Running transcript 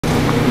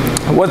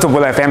What's up,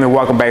 WELDING family?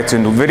 Welcome back to a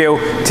new video.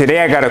 Today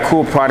I got a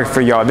cool product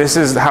for y'all. This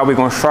is how we're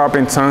gonna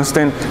sharpen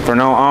tungsten from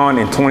now on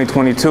in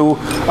 2022.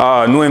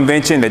 New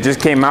invention that just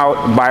came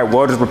out by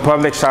Welders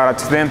Republic. Shout out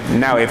to them.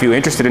 Now, if you're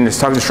interested in this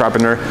tungsten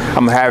sharpener,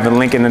 I'm gonna have a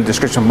link in the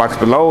description box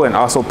below and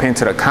also pinned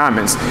to the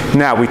comments.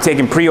 Now, we're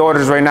taking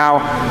pre-orders right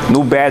now.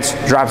 New batch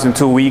drops in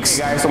 2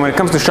 weeks. So when it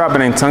comes to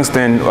sharpening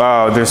tungsten,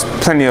 there's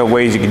plenty of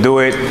ways you can do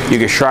it. You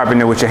can sharpen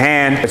it with your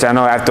hand, which I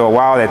know after a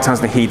while that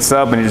tungsten heats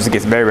up and it just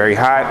gets very, very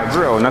hot.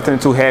 Drill, nothing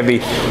too heavy.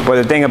 But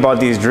the thing about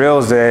these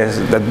drills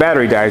is the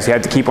battery dies. You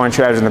have to keep on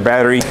charging the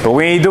battery. But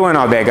we ain't doing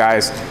all that,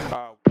 guys.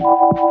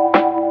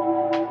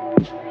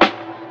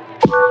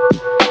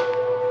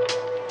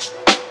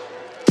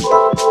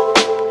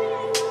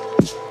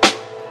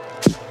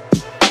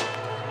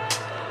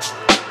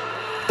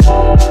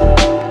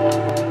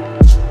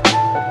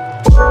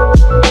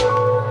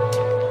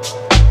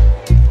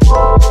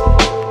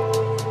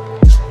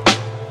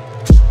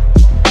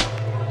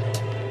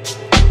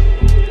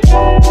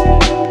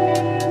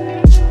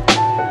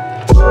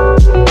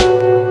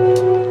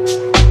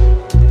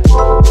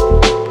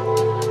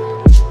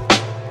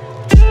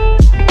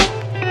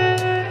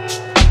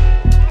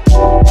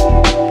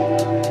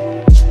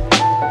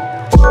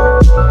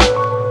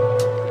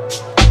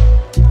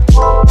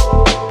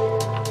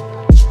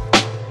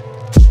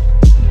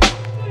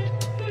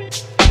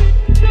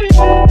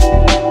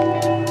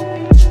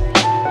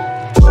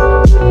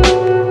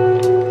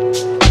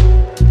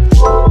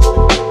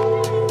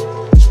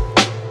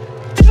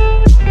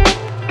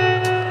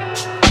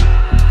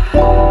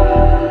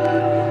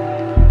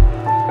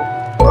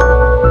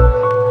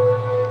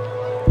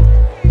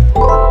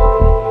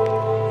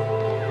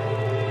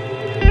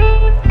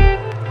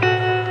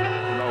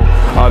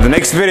 The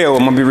next video,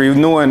 I'm gonna be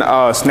renewing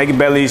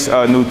SnakeBelly's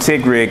new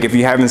Tig Rig. If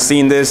you haven't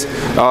seen this,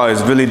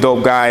 it's really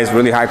dope, guys.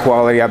 Really high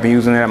quality. I've been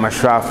using it at my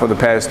shop for the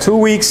past 2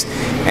 weeks,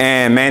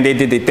 and man, they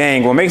did their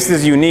thing. What makes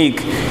this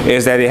unique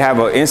is that they have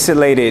an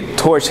insulated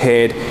torch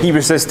head, heat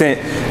resistant.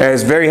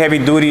 It's very heavy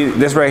duty.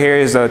 This right here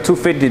is a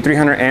 250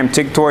 300 amp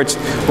TIG torch.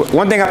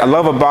 One thing I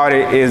love about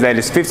it is that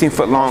it's 15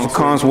 foot long. It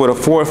comes with a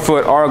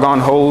 4-foot argon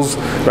hose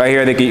right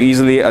here that can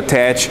easily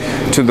attach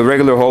to the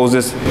regular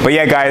hoses. But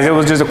yeah, guys, it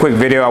was just a quick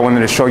video. I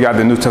wanted to show y'all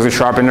the new tungsten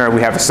sharpener.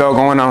 We have a sale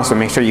going on, so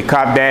make sure you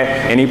cop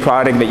that. Any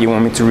product that you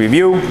want me to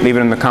review, leave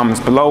it in the comments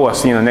below. I'll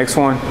see you in the next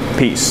one.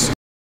 Peace.